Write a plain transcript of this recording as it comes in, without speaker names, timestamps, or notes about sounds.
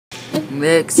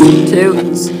Mix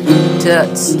Toots,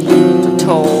 Tuts,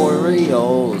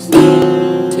 tutorials.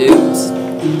 Toots,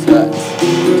 Tuts,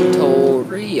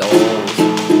 tutorials.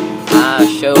 I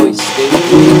show you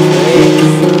stupid tricks.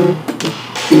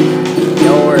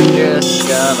 You're just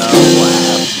gonna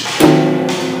laugh.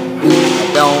 I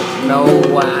don't know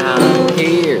why I'm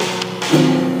here.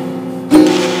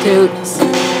 Toots,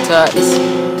 Tuts,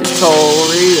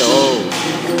 tutorials.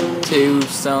 To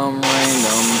some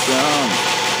random drum.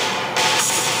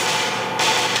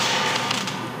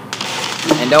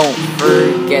 And don't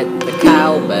forget the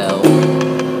cowbell.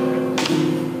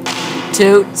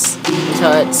 Toots,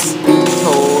 Tuts,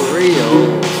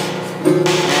 tutorials.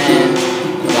 And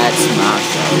that's my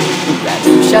show. That's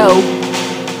the show.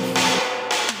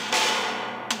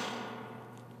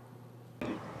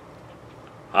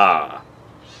 Ah,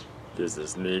 this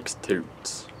is Nick's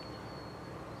Toots.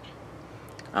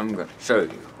 I'm gonna show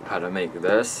you how to make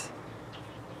this.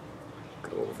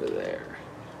 Go over there.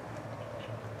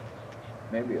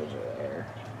 Maybe over there.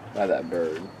 By that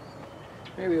bird.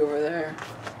 Maybe over there.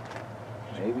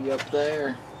 Maybe up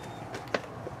there.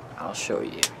 I'll show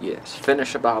you. Yes,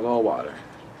 finish a bottle of water.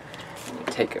 And you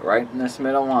take it right in this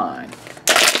middle line.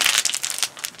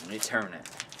 And you turn it.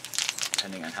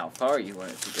 Depending on how far you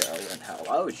want it to go and how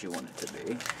loud you want it to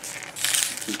be.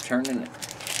 Keep turning it.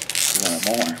 You want it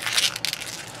more.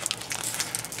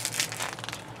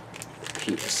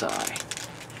 PSI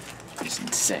is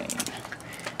insane.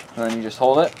 And then you just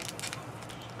hold it,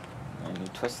 and you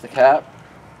twist the cap.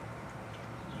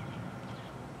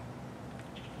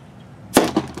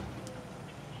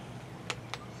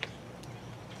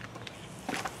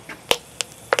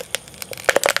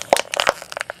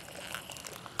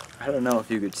 I don't know if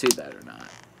you could see that or not.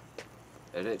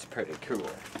 It is pretty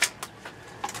cool.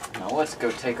 Now let's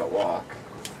go take a walk.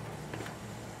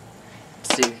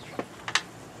 See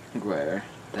where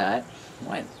that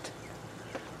went.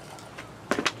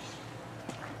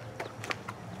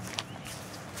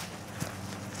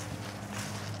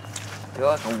 I feel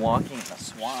like I'm walking in a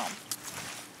swamp.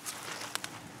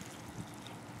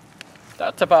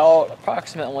 That's about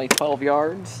approximately 12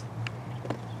 yards.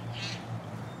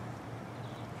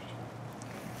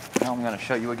 Now I'm going to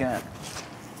show you again.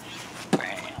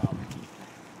 Bam.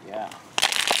 Yeah.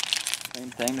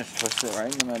 Same thing, just twist it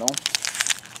right in the middle.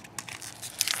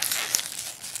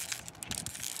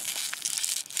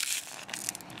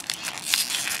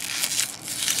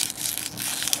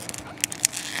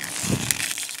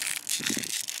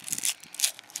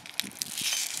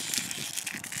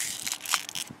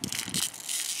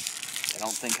 I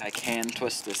don't think I can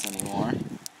twist this anymore. And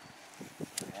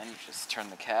just turn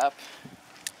the cap.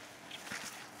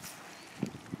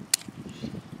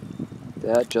 Like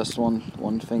that, just one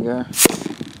finger.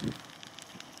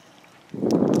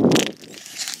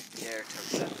 There,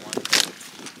 took that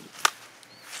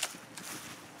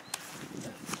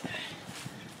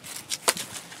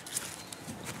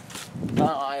one.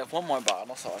 I have one more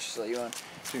bottle, so I'll show you. You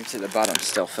can see the bottom's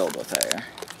still filled with air.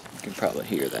 You can probably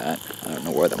hear that. I don't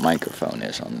know where the microphone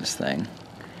is on this thing.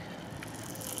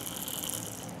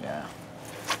 Yeah.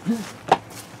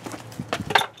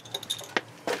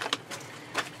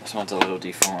 This one's a little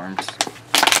deformed. Oh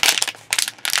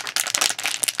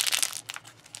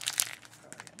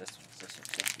yeah, this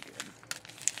one's gonna be good.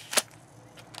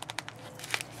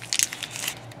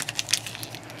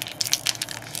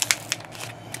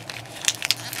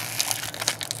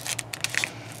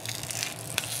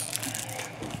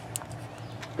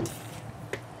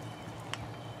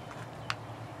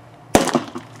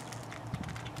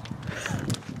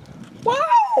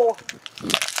 Wow!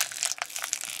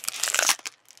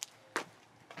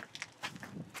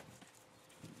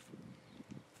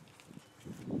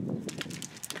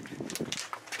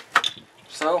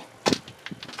 So,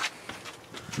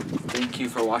 thank you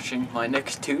for watching my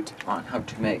next toot on how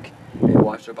to make a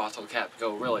water bottle cap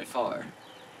go really far.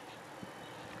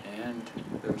 And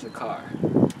there's a car.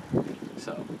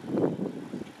 So,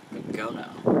 we can go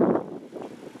now.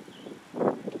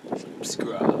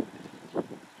 Subscribe.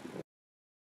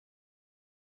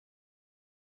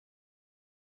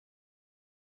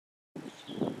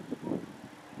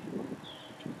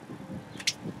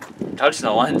 Touch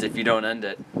the lens if you don't end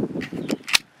it.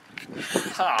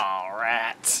 Oh,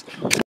 rats.